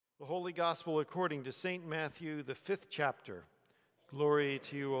The Holy Gospel according to St. Matthew, the 5th chapter. Glory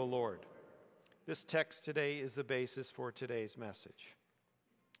to you, O Lord. This text today is the basis for today's message.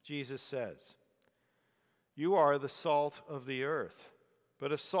 Jesus says, "You are the salt of the earth,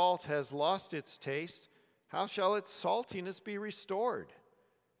 but if salt has lost its taste, how shall its saltiness be restored?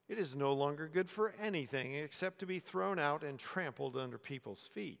 It is no longer good for anything except to be thrown out and trampled under people's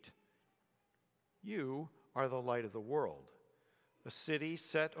feet. You are the light of the world. A city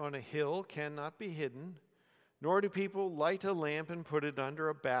set on a hill cannot be hidden, nor do people light a lamp and put it under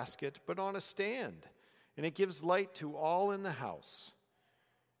a basket, but on a stand, and it gives light to all in the house.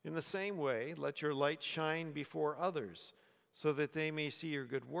 In the same way, let your light shine before others, so that they may see your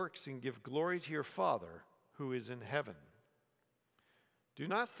good works and give glory to your Father who is in heaven. Do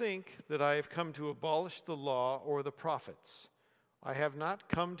not think that I have come to abolish the law or the prophets. I have not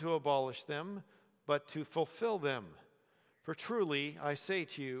come to abolish them, but to fulfill them. For truly, I say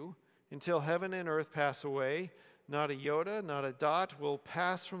to you, until heaven and earth pass away, not a iota, not a dot will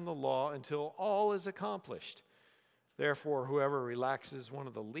pass from the law until all is accomplished. Therefore, whoever relaxes one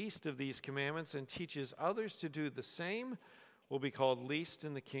of the least of these commandments and teaches others to do the same will be called least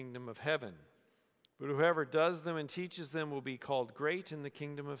in the kingdom of heaven. But whoever does them and teaches them will be called great in the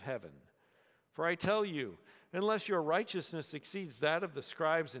kingdom of heaven. For I tell you, unless your righteousness exceeds that of the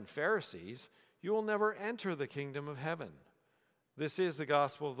scribes and Pharisees, you will never enter the kingdom of heaven. This is the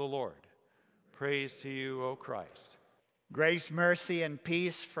gospel of the Lord. Praise to you, O Christ." Grace, mercy, and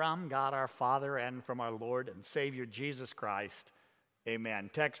peace from God our Father and from our Lord and Savior Jesus Christ. Amen.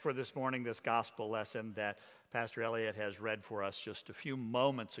 Text for this morning, this gospel lesson that Pastor Elliott has read for us just a few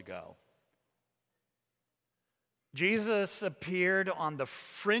moments ago. Jesus appeared on the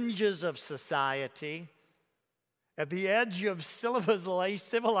fringes of society, at the edge of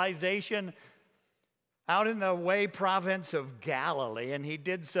civilization, out in the Way province of Galilee, and he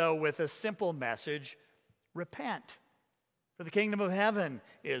did so with a simple message: repent, for the kingdom of heaven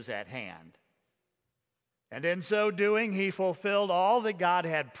is at hand. And in so doing, he fulfilled all that God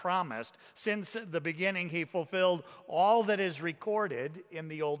had promised. Since the beginning, he fulfilled all that is recorded in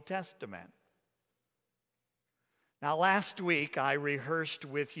the Old Testament. Now, last week, I rehearsed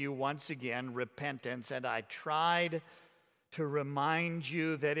with you once again repentance, and I tried to remind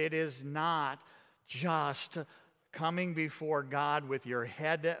you that it is not just coming before God with your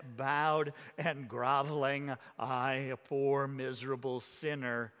head bowed and groveling, "I, a poor, miserable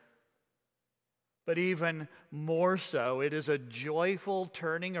sinner." But even more so, it is a joyful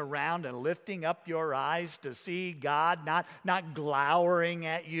turning around and lifting up your eyes to see God, not glowering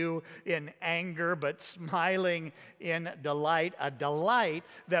at you in anger, but smiling in delight, a delight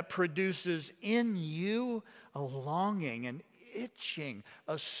that produces in you a longing, an itching,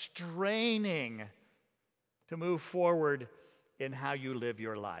 a straining to move forward in how you live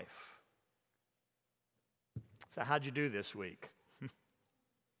your life. So how'd you do this week?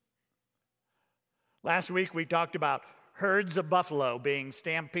 Last week we talked about herds of buffalo being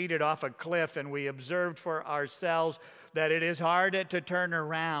stampeded off a cliff, and we observed for ourselves that it is hard to turn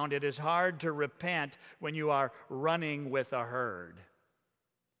around. It is hard to repent when you are running with a herd.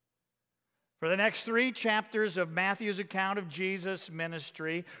 For the next 3 chapters of Matthew's account of Jesus'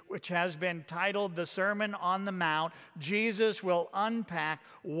 ministry, which has been titled the Sermon on the Mount, Jesus will unpack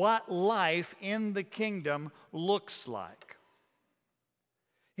what life in the kingdom looks like.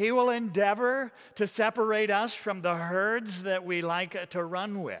 He will endeavor to separate us from the herds that we like to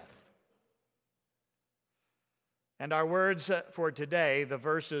run with. And our words for today, the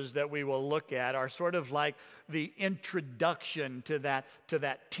verses that we will look at, are sort of like the introduction to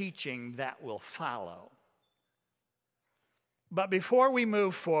that teaching that will follow. But before we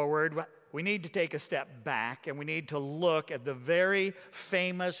move forward, we need to take a step back, and we need to look at the very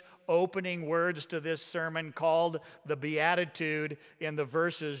famous opening words to this sermon called the Beatitude in the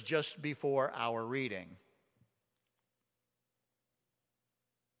verses just before our reading.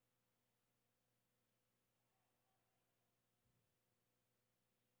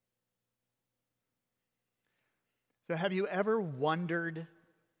 So have you ever wondered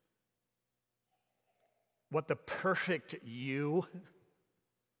what the perfect you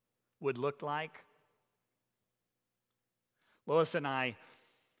would look like? Lois and I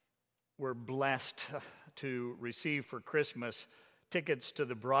were blessed to receive for Christmas tickets to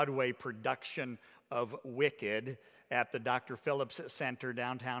the Broadway production of Wicked at the Dr. Phillips Center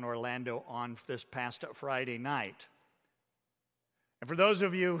downtown Orlando on this past Friday night. And for those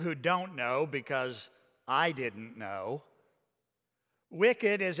of you who don't know, because I didn't know,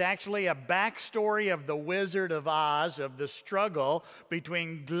 Wicked is actually a backstory of the Wizard of Oz, of the struggle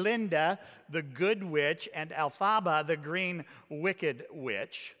between Glinda, the good witch, and Elphaba, the green wicked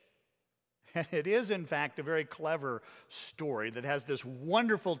witch. And it is, in fact, a very clever story that has this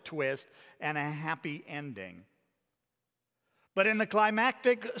wonderful twist and a happy ending. But in the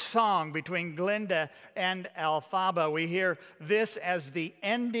climactic song between Glinda and Elphaba, we hear this as the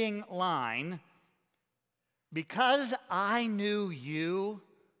ending line: "Because I knew you,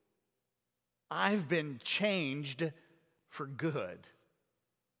 I've been changed for good."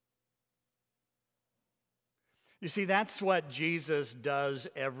 You see, that's what Jesus does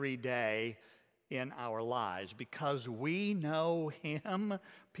every day in our lives. Because we know him,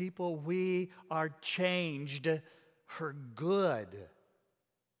 people, we are changed for good.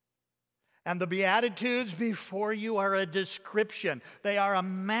 And the Beatitudes before you are a description. They are a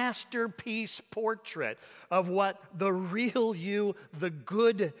masterpiece portrait of what the real you, the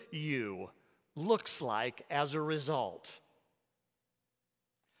good you, looks like as a result.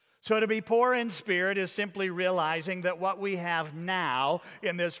 So to be poor in spirit is simply realizing that what we have now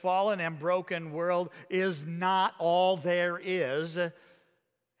in this fallen and broken world is not all there is,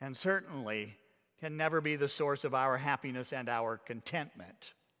 and certainly can never be the source of our happiness and our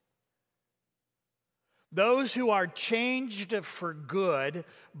contentment. Those who are changed for good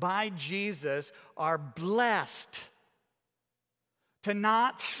by Jesus are blessed to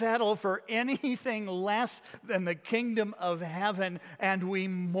not settle for anything less than the kingdom of heaven, and we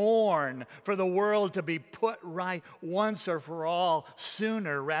mourn for the world to be put right once or for all,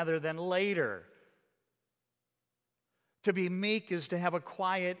 sooner rather than later. To be meek is to have a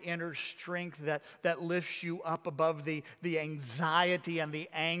quiet inner strength that lifts you up above the anxiety and the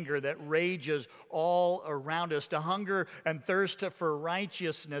anger that rages all around us. To hunger and thirst for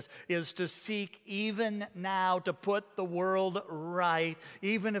righteousness is to seek even now to put the world right,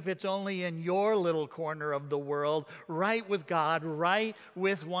 even if it's only in your little corner of the world, right with God, right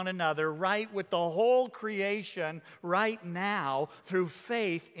with one another, right with the whole creation right now through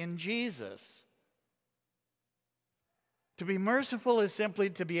faith in Jesus. To be merciful is simply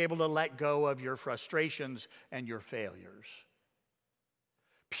to be able to let go of your frustrations and your failures.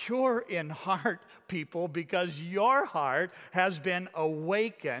 Pure in heart, people, because your heart has been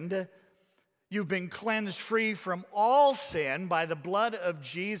awakened. You've been cleansed free from all sin by the blood of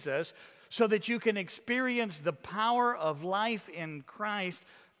Jesus so that you can experience the power of life in Christ.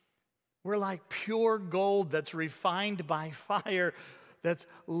 We're like pure gold that's refined by fire, that's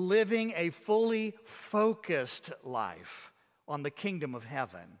living a fully focused life on the kingdom of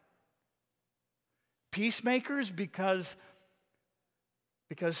heaven. Peacemakers because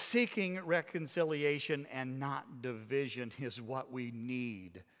seeking reconciliation and not division is what we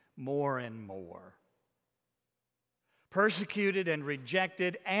need more and more. Persecuted and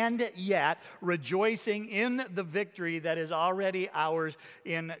rejected, and yet rejoicing in the victory that is already ours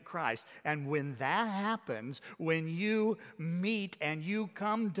in Christ. And when that happens, when you meet and you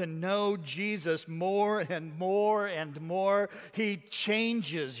come to know Jesus more and more and more, he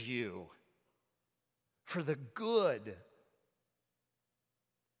changes you for the good.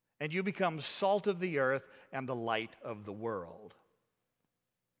 And you become salt of the earth and the light of the world.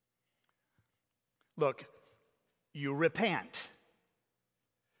 Look, you repent.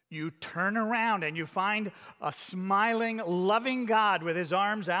 You turn around and you find a smiling, loving God with his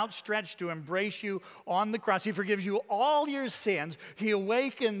arms outstretched to embrace you on the cross. He forgives you all your sins. He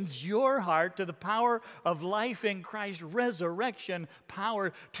awakens your heart to the power of life in Christ's resurrection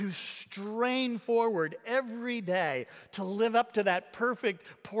power to strain forward every day to live up to that perfect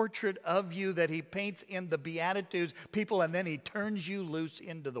portrait of you that he paints in the Beatitudes, people, and then he turns you loose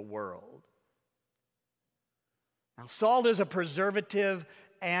into the world. Now, salt is a preservative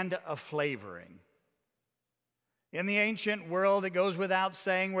and a flavoring. In the ancient world, it goes without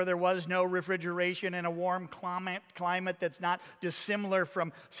saying, where there was no refrigeration in a warm climate that's not dissimilar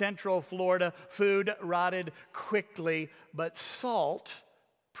from Central Florida, food rotted quickly, but salt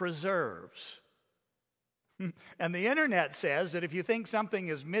preserves. And the internet says that if you think something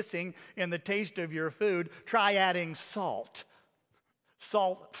is missing in the taste of your food, try adding salt.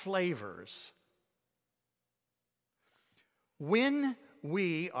 Salt flavors. When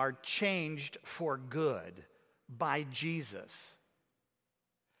we are changed for good by Jesus,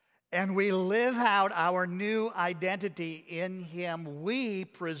 and we live out our new identity in him, we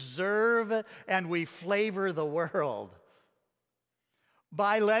preserve and we flavor the world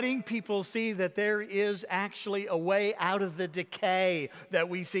by letting people see that there is actually a way out of the decay that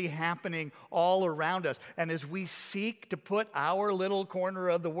we see happening all around us. And as we seek to put our little corner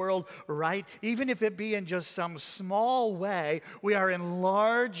of the world right, even if it be in just some small way, we are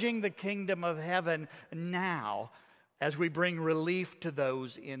enlarging the kingdom of heaven now as we bring relief to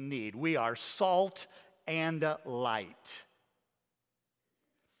those in need. We are salt and light.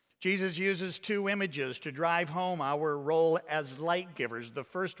 Jesus uses two images to drive home our role as light givers. The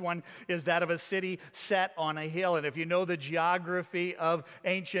first one is that of a city set on a hill. And if you know the geography of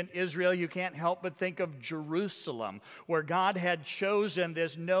ancient Israel, you can't help but think of Jerusalem, where God had chosen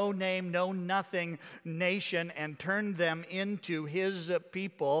this no-name, know-nothing nation and turned them into his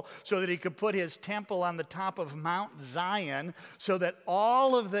people so that he could put his temple on the top of Mount Zion so that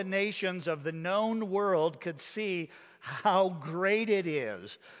all of the nations of the known world could see how great it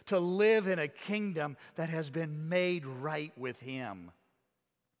is to live in a kingdom that has been made right with him.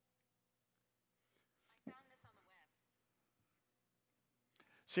 I found this on the web.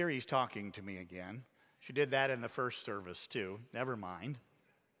 Siri's talking to me again. She did that in the first service too. Never mind.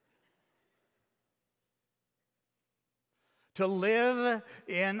 To live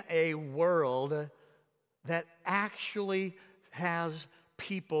in a world that actually has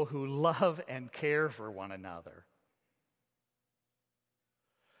people who love and care for one another.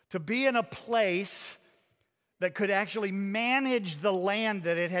 To be in a place that could actually manage the land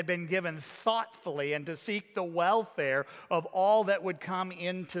that it had been given thoughtfully and to seek the welfare of all that would come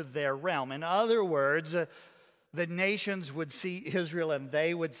into their realm. In other words, the nations would see Israel and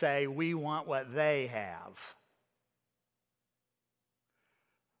they would say, we want what they have.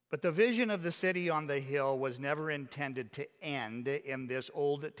 But the vision of the city on the hill was never intended to end in this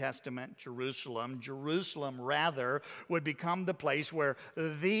Old Testament Jerusalem. Jerusalem, rather, would become the place where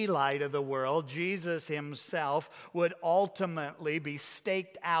the light of the world, Jesus himself, would ultimately be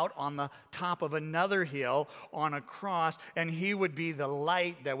staked out on the top of another hill on a cross, and he would be the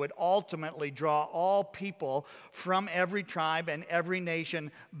light that would ultimately draw all people from every tribe and every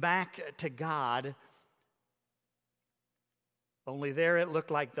nation back to God. Only there it looked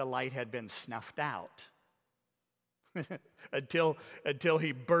like the light had been snuffed out until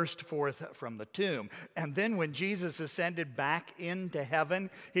he burst forth from the tomb. And then when Jesus ascended back into heaven,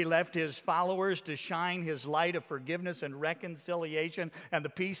 he left his followers to shine his light of forgiveness and reconciliation and the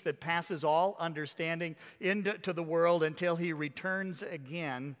peace that passes all understanding into the world until he returns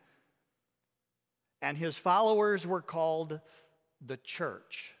again. And his followers were called the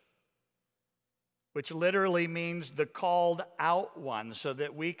church, which literally means the called out one, so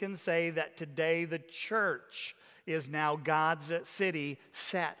that we can say that today the church is now God's city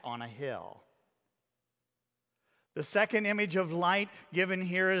set on a hill. The second image of light given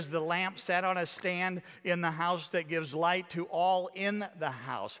here is the lamp set on a stand in the house that gives light to all in the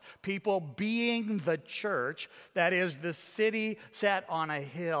house. People being the church, that is the city set on a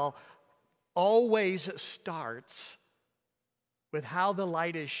hill, always starts with how the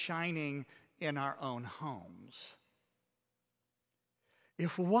light is shining in our own homes.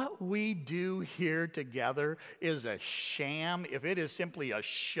 If what we do here together is a sham, if it is simply a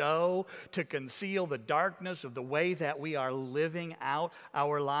show to conceal the darkness of the way that we are living out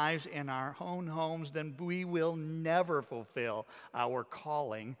our lives in our own homes, then we will never fulfill our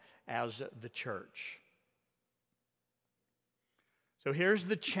calling as the church. So here's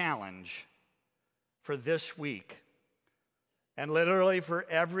the challenge for this week, and literally for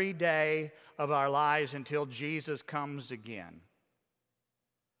every day of our lives until Jesus comes again.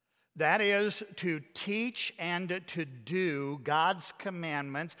 That is to teach and to do God's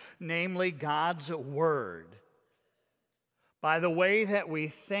commandments, namely God's word. By the way that we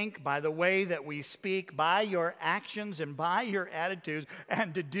think, by the way that we speak, by your actions and by your attitudes,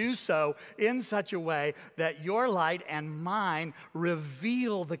 and to do so in such a way that your light and mine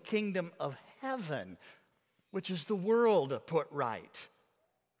reveal the kingdom of heaven, which is the world put right.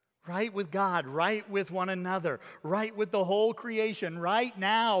 Right with God, right with one another, right with the whole creation, right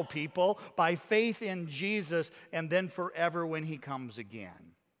now, people, by faith in Jesus, and then forever when he comes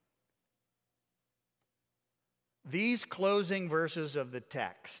again. These closing verses of the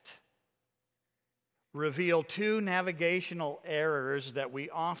text reveal two navigational errors that we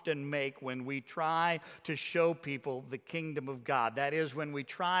often make when we try to show people the kingdom of God. That is, when we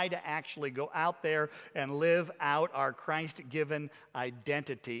try to actually go out there and live out our Christ-given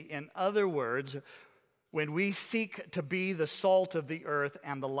identity. In other words, when we seek to be the salt of the earth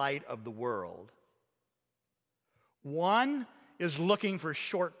and the light of the world. One is looking for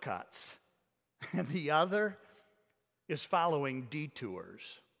shortcuts, and the other is following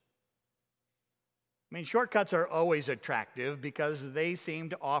detours. I mean, shortcuts are always attractive because they seem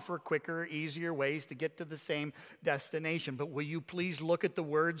to offer quicker, easier ways to get to the same destination. But will you please look at the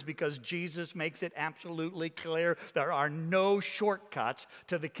words, because Jesus makes it absolutely clear there are no shortcuts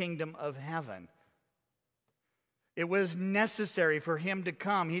to the kingdom of heaven. It was necessary for him to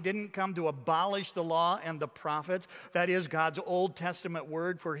come. He didn't come to abolish the law and the prophets. That is God's Old Testament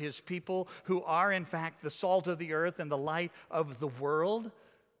word for his people who are in fact the salt of the earth and the light of the world.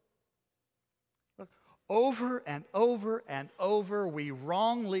 Over and over and over, we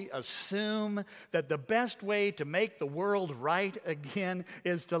wrongly assume that the best way to make the world right again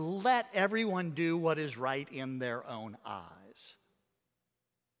is to let everyone do what is right in their own eyes.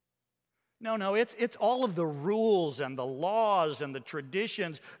 No, it's all of the rules and the laws and the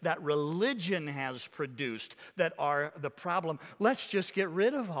traditions that religion has produced that are the problem. Let's just get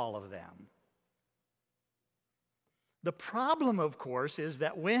rid of all of them. The problem, of course, is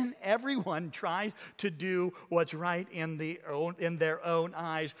that when everyone tries to do what's right in their own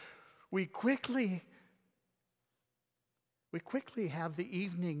eyes, we quickly have the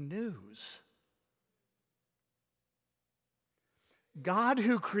evening news. God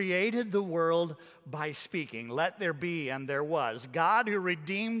who created the world by speaking, let there be and there was. God who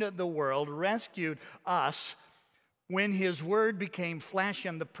redeemed the world, rescued us when his word became flesh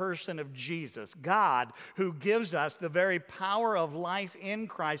in the person of Jesus. God who gives us the very power of life in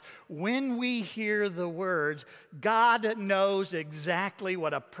Christ. When we hear the words, God knows exactly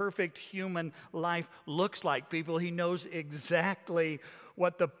what a perfect human life looks like, people. He knows exactly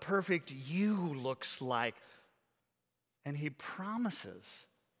what the perfect you looks like. And he promises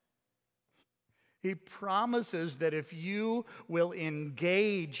that if you will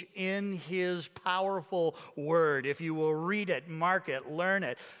engage in his powerful word, if you will read it, mark it, learn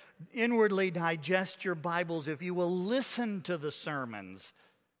it, inwardly digest your Bibles, if you will listen to the sermons,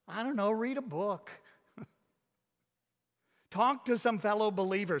 read a book, talk to some fellow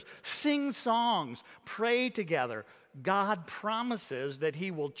believers, sing songs, pray together, God promises that he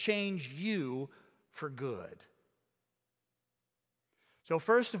will change you for good. So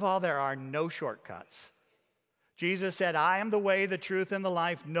first of all, there are no shortcuts. Jesus said, I am the way, the truth, and the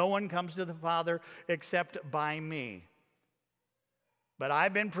life. No one comes to the Father except by me. But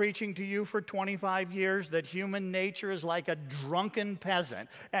I've been preaching to you for 25 years that human nature is like a drunken peasant.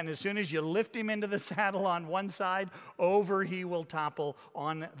 And as soon as you lift him into the saddle on one side, over he will topple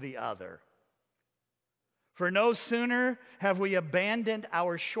on the other. For no sooner have we abandoned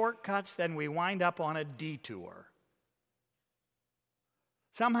our shortcuts than we wind up on a detour,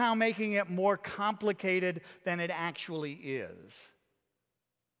 somehow making it more complicated than it actually is.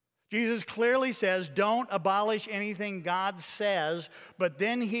 Jesus clearly says, don't abolish anything God says, but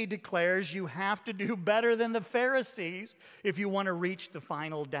then he declares you have to do better than the Pharisees if you want to reach the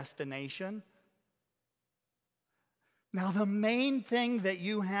final destination. Now, the main thing that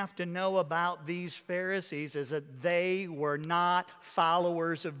you have to know about these Pharisees is that they were not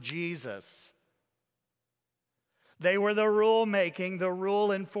followers of Jesus. They were the rule-making, the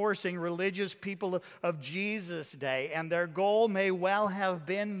rule-enforcing religious people of Jesus' day, and their goal may well have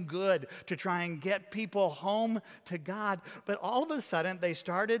been good, to try and get people home to God. But all of a sudden, they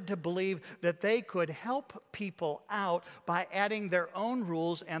started to believe that they could help people out by adding their own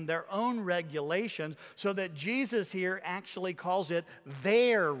rules and their own regulations, so that Jesus here actually calls it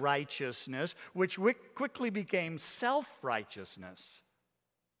their righteousness, which quickly became self-righteousness.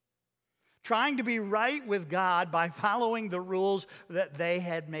 Trying to be right with God by following the rules that they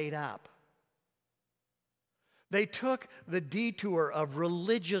had made up. They took the detour of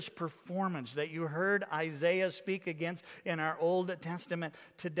religious performance that you heard Isaiah speak against in our Old Testament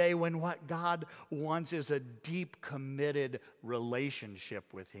today, when what God wants is a deep, committed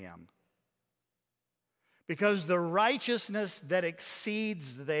relationship with him. Because the righteousness that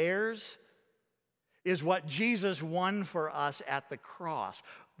exceeds theirs is what Jesus won for us at the cross.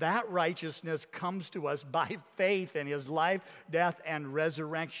 That righteousness comes to us by faith in his life, death, and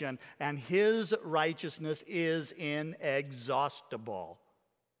resurrection. And his righteousness is inexhaustible.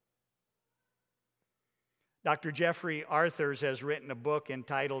 Dr. Jeffrey Arthurs has written a book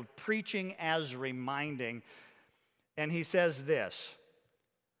entitled Preaching as Reminding. And he says this: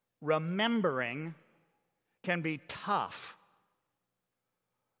 remembering can be tough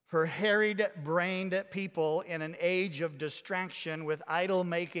for harried-brained people in an age of distraction with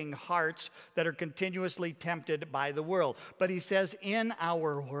idol-making hearts that are continuously tempted by the world. But he says, in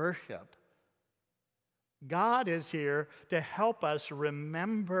our worship, God is here to help us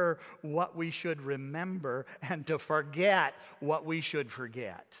remember what we should remember and to forget what we should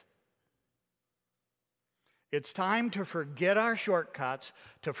forget. It's time to forget our shortcuts,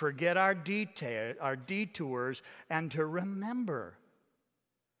 to forget our detours, and to remember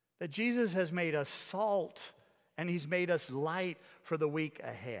that Jesus has made us salt and he's made us light for the week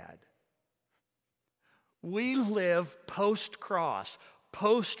ahead. We live post-cross,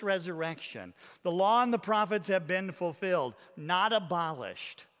 post-resurrection. The law and the prophets have been fulfilled, not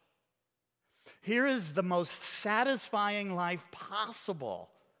abolished. Here is the most satisfying life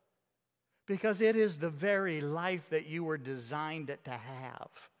possible, because it is the very life that you were designed to have.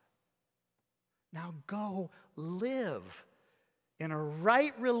 Now go live in a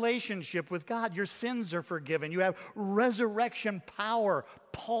right relationship with God. Your sins are forgiven. You have resurrection power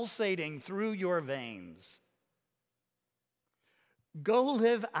pulsating through your veins. Go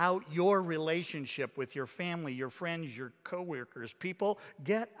live out your relationship with your family, your friends, your coworkers. People,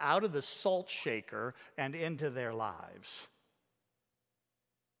 get out of the salt shaker and into their lives.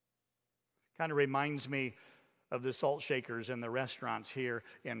 Kind of reminds me of the salt shakers in the restaurants here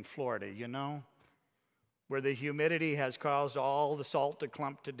in Florida, you know, where the humidity has caused all the salt to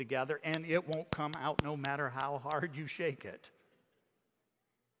clump together, and it won't come out no matter how hard you shake it.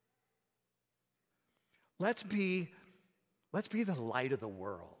 Let's be the light of the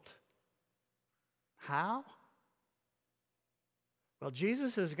world. How? Well,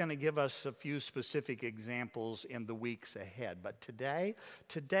 Jesus is going to give us a few specific examples in the weeks ahead. But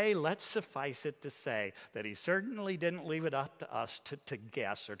today, let's suffice it to say that he certainly didn't leave it up to us to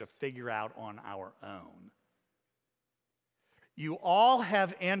guess or to figure out on our own. You all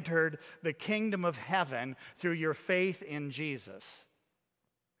have entered the kingdom of heaven through your faith in Jesus.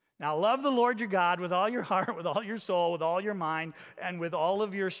 Now, love the Lord your God with all your heart, with all your soul, with all your mind, and with all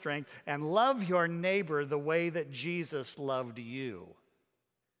of your strength, and love your neighbor the way that Jesus loved you.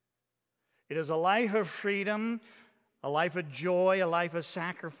 It is a life of freedom, a life of joy, a life of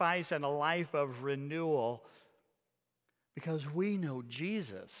sacrifice, and a life of renewal. Because we know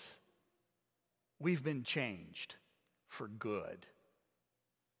Jesus, we've been changed for good.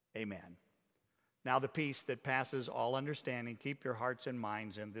 Amen. Now the peace that passes all understanding, keep your hearts and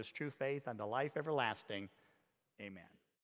minds in this true faith unto life everlasting. Amen.